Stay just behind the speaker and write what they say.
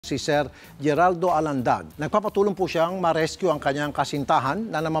Si Sir Geraldo Alandag. Nagpapatulong po siyang ma-rescue ang kanyang kasintahan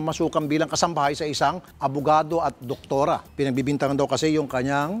na namamasukan bilang kasambahay sa isang abogado at doktora. Pinagbibintangan daw kasi yung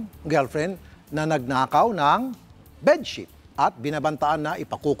kanyang girlfriend na nagnakaw ng bedsheet at binabantaan na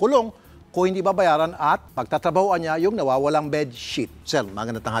ipakukulong kung hindi babayaran at pagtatrabahoan niya yung nawawalang bedsheet. Sir,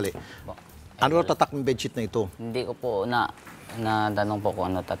 magandang tanghali. Ano tatak ng bedsheet na ito? Hindi ko po natanong po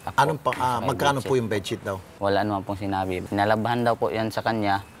kung ano tatak po. Magkano po yung bedsheet daw? Wala naman pong sinabi. Pinalabahan daw po yan sa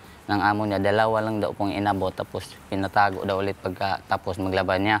kanya ng amo niya. Dalawa lang daw pong inabot tapos pinatago daw ulit pagkatapos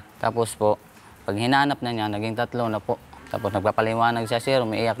maglaban niya. Tapos po, pag hinanap na niya, naging 3 na po. Tapos nagpapaliwanag siya, sir,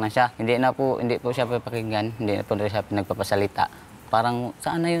 umiiyak na siya. Hindi po siya papakinggan, hindi na po siya nagpapasalita. Parang,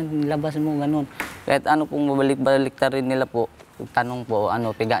 saan na yun? Labas mo, ganun. Kahit ano pong mabalik-balik ta rin nila po. Tanong po,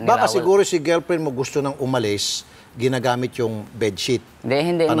 piga nila. Baka siguro si girlfriend mo gusto nang umalis, ginagamit yung bedsheet.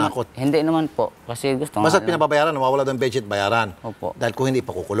 Hindi naman po. Kasi gusto nga. Basta't pinababayaran, nawawala ng bedsheet, bayaran. Opo. Dahil kung hindi,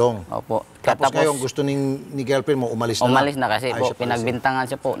 pakukulong. Opo. Tapos ngayon, gusto ni girlfriend mo umalis na. Umalis na kasi po, pinagbintangan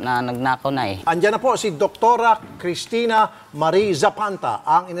siya po na nagnakaw na eh. Andyan na po si Doktora Kristina Marie Zapanta,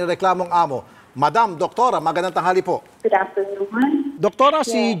 ang inireklamong amo. Madam, Doktora, magandang tanghali po. Good afternoon. Doktora,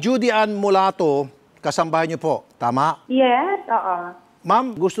 si Judy Ann Molato, kasambahay niyo po, tama? Yes, oo.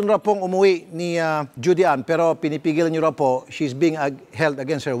 Ma'am, gusto na pong umuwi ni Judy Ann, pero pinipigilan niyo raw po, she's being held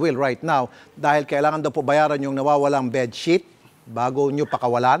against her will right now dahil kailangan daw po bayaran yung nawawalang bedsheet bago niyo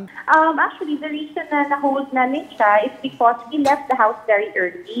pakawalan? Actually, the reason na na-hold namin siya is because we left the house very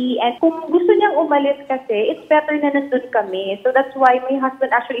early. And kung gusto niyang umalis kasi, it's better na nandun kami. So that's why my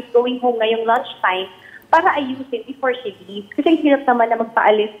husband actually is going home ngayong lunchtime para ayusin before she leaves. Kasi ang hirap naman na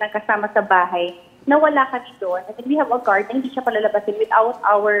magpaalis ng kasama sa bahay na wala kami doon. And we have a guard na hindi siya palalabasin without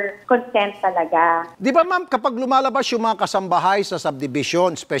our consent talaga. Di ba ma'am, kapag lumalabas yung mga kasambahay sa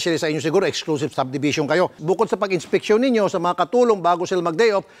subdivision, especially sa inyo siguro, exclusive subdivision kayo, bukod sa pag-inspeksyon ninyo sa mga katulong bago sila mag-day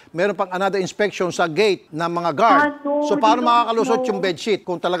off, meron pang another inspection sa gate ng mga guard. So paano makakalusot yung bedsheet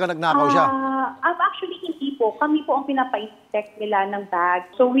kung talaga nagnakaw siya? Actually, hindi po. Kami po ang pinapa-inspect nila ng bag.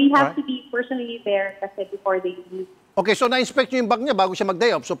 So we have to be personally there kasi before they leave. Okay, so na-inspect nyo yung bag niya bago siya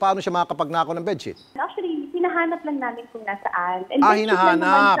mag-day off. So, paano siya makakapagnakaw ng bedsheet? Actually, hinahanap lang namin kung nasaan. And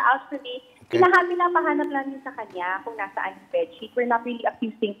hinahanap. Pinapahanap lang din sa kanya kung nasaan yung bedsheet. We're not really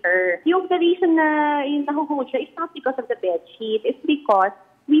accusing her. Yung the reason na yung nahuhold siya is not because of the bedsheet. It's because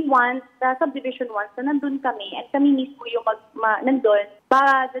we want, the subdivision wants na nandun kami and kami mismo yung nandun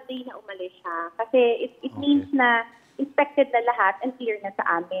para the day na umalis siya. Kasi it means na inspected na lahat and clear na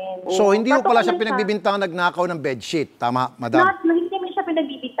sa amin. So, hindi mo pala siya pinagbibintangan nagnakaw ng bedsheet. Tama, madam? Hindi naman siya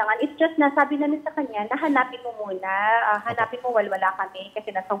pinagbibintangan. It's just na sabi namin sa kanya na hanapin mo muna. Hanapin mo wala kami kasi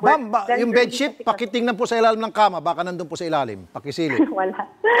nasa work. Ma'am, yung bedsheet, pakitingnan po sa ilalim ng kama. Baka nandun po sa ilalim. Pakisilip. Wala.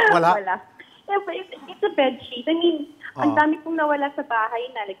 Wala? It's a bedsheet. I mean, ang dami pong nawala sa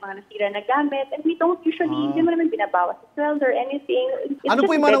bahay na, like mga nasira na gamit. And we don't usually, hindi mo naman binabawas sa sweld or anything. Ano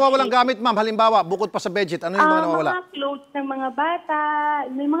po yung mga nawawalang gamit, ma'am? Halimbawa, bukod pa sa bedsheet, ano yung mga nawawala? Mga clothes ng mga bata,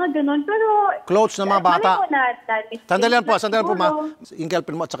 may mga ganun. Pero, clothes ng mga bata? Sandali po, ma'am. Yung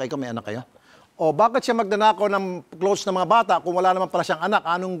girlfriend mo at saka ikaw may anak kayo? O bakit siya magnanakaw ng clothes ng mga bata kung wala naman pala siyang anak?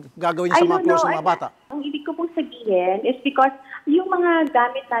 Anong gagawin niya sa mga clothes ng mga bata? Ang ibig ko pong sabihin is because yung mga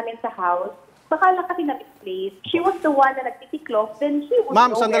gamit namin sa house, baka lang kasi na-misplace. She was the one na nagtitiklop, then she would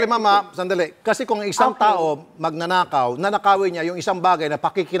Ma'am, sandali. Kasi kung isang tao magnanakaw, nanakawin niya yung isang bagay na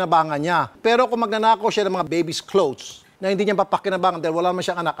pakikinabangan niya. Pero kung magnanakaw siya ng mga baby's clothes, na hindi niya papakinabangan dahil wala naman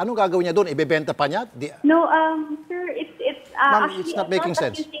siyang anak, anong gagawin niya doon? Ibebenta pa niya? No, sir, Ma'am, it's not making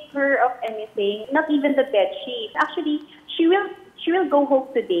sense. I'm not accusing her of anything, not even the bedsheet. Actually, she will go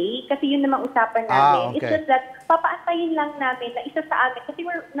home today kasi yun namang usapan namin. Okay. It's just that papaantayin lang namin na isa sa amin kasi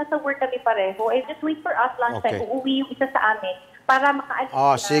nasa work kami pareho. And just wait for us lunchtime, uuwi yung isa sa amin para makaalis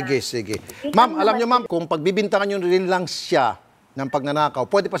na. Sige. Ma'am, alam niyo ma'am, kung pagbibintangan niyo rin lang siya ng pagnanakaw,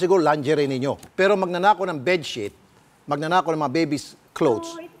 pwede pa siguro lingerie ninyo. Pero magnanakaw ng bedsheet, magnanakaw ng mga baby's clothes,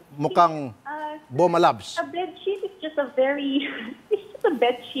 mukhang Boma Labs. A bedsheet is just a very... a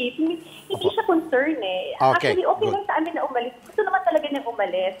bedsheet. Hindi siya concern eh. Actually, okay lang sa amin na umalis. Gusto naman talaga niyang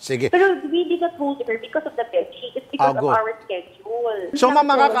umalis. Sige. Pero we did not hold her because of the bedsheet. It's because of our schedule. So, ma'am,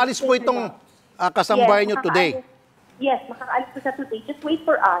 makakaalis po itong kasambahay niyo today? Yes, makakaalis po siya today. Just wait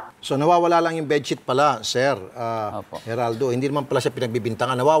for us. So, nawawala lang yung bedsheet pala, Sir Geraldo. Hindi naman pala siya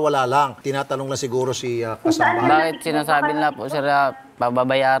pinagbibintangan. Nawawala lang. Tinatanong na siguro si kasambahay. Bakit sinasabi nila po, sir,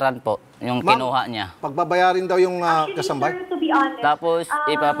 pababayaran po yung kinuha niya? Pagbabayarin daw yung kasambahay? Sir, to be honest, tapos,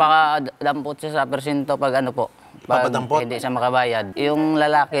 ipapakadampot siya sa persento pag ano po. Pag Papadampot? hindi siya makabayad. Yung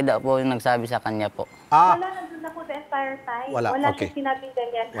lalaki daw po yung nagsabi sa kanya po. wala nandun na po entire time. Wala, okay. siyang sinabing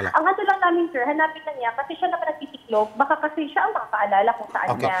ganyan. Wala. Ang ano lang namin, sir, hanapin na niya kasi siya naman nagtitiklop. Baka kasi siya ang makakaalala kung saan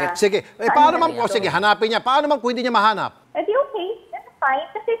Okay. niya. Sige. Paano man po? Sige, hanapin niya. Paano man kung hindi niya mahanap? Eh di okay, that's fine.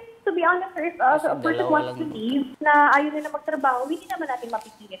 Kasi to be honest, sir, if a person wants to leave na ayaw nila magtrabaho, hindi naman natin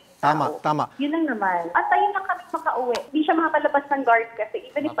mapipilit. Tama. Yun lang naman. At ayun lang kami makauwi. Hindi siya makakalabas ng guard kasi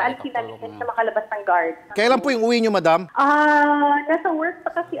even if paalisin namin, hindi siya makalabas ng guard. Kailan po yung uwi niyo, madam? Nasa work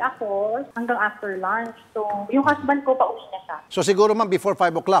pa kasi ako hanggang after lunch. So, yung husband ko pauwi na siya. So siguro ma'am, before 5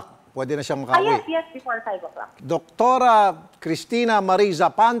 o'clock, pwede na siyang makauwi. Yes, before 5 o'clock. Doktora Kristina Marie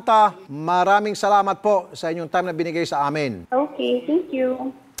Zapanta, maraming salamat po sa inyong time na binigay sa amin. Okay, thank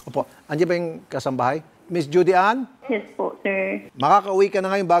you. Opo, andiyan ba yung kasambahay? Miss Judy Ann, Yes po, sir. makakauwi ka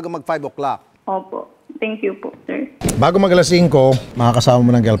na ngayon bago mag 5 o'clock. Opo. Thank you po, sir. Bago mag alas 5, makakasama mo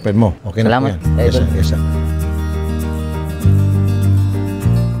ng girlfriend mo. Okay na po Salamat, yan. Yes, idol. sir. Yes, sir.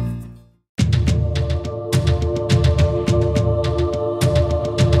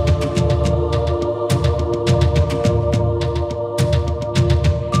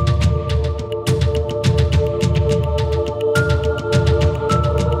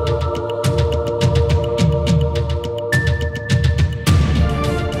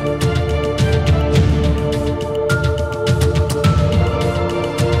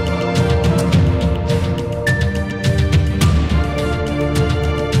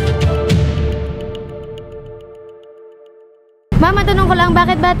 Mama, tanong ko lang,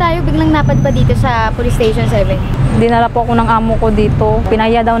 bakit ba tayo biglang napadpa dito sa Police Station 7? Dinala po ako ng amo ko dito.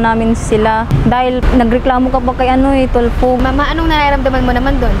 Pinaya daw namin sila. Dahil nagreklamo ka pa kay Tulfo. Mama, anong nararamdaman mo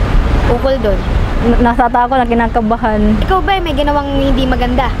naman doon? Ukol doon? Nasata ako na kinakabahan. Ikaw ba may ginawang hindi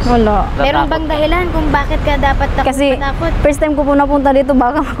maganda? Wala. Meron bang dahilan kung bakit ka dapat Kasi matakot? first time ko po napunta dito,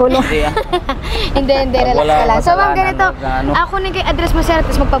 baka makulong. Hindi, relax Wala ka lang. So ma'am, kasalanan, ganito, wag na ano. ako na kay address mo sir,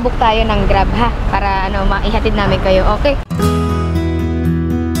 tapos magpabook tayo ng Grab ha, para maihatid namin kayo, okay?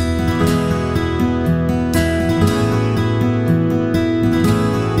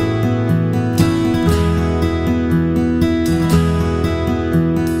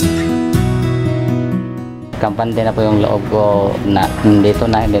 Kampante na po yung loob ko na dito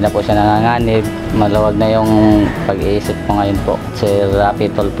na, hindi na po siya nanganganib. Maluwag na yung pag-iisip ko ngayon po. Si Raffy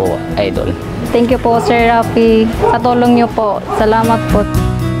Tulfo, idol. Thank you po, Sir Raffy. Sa tulong niyo po. Salamat po.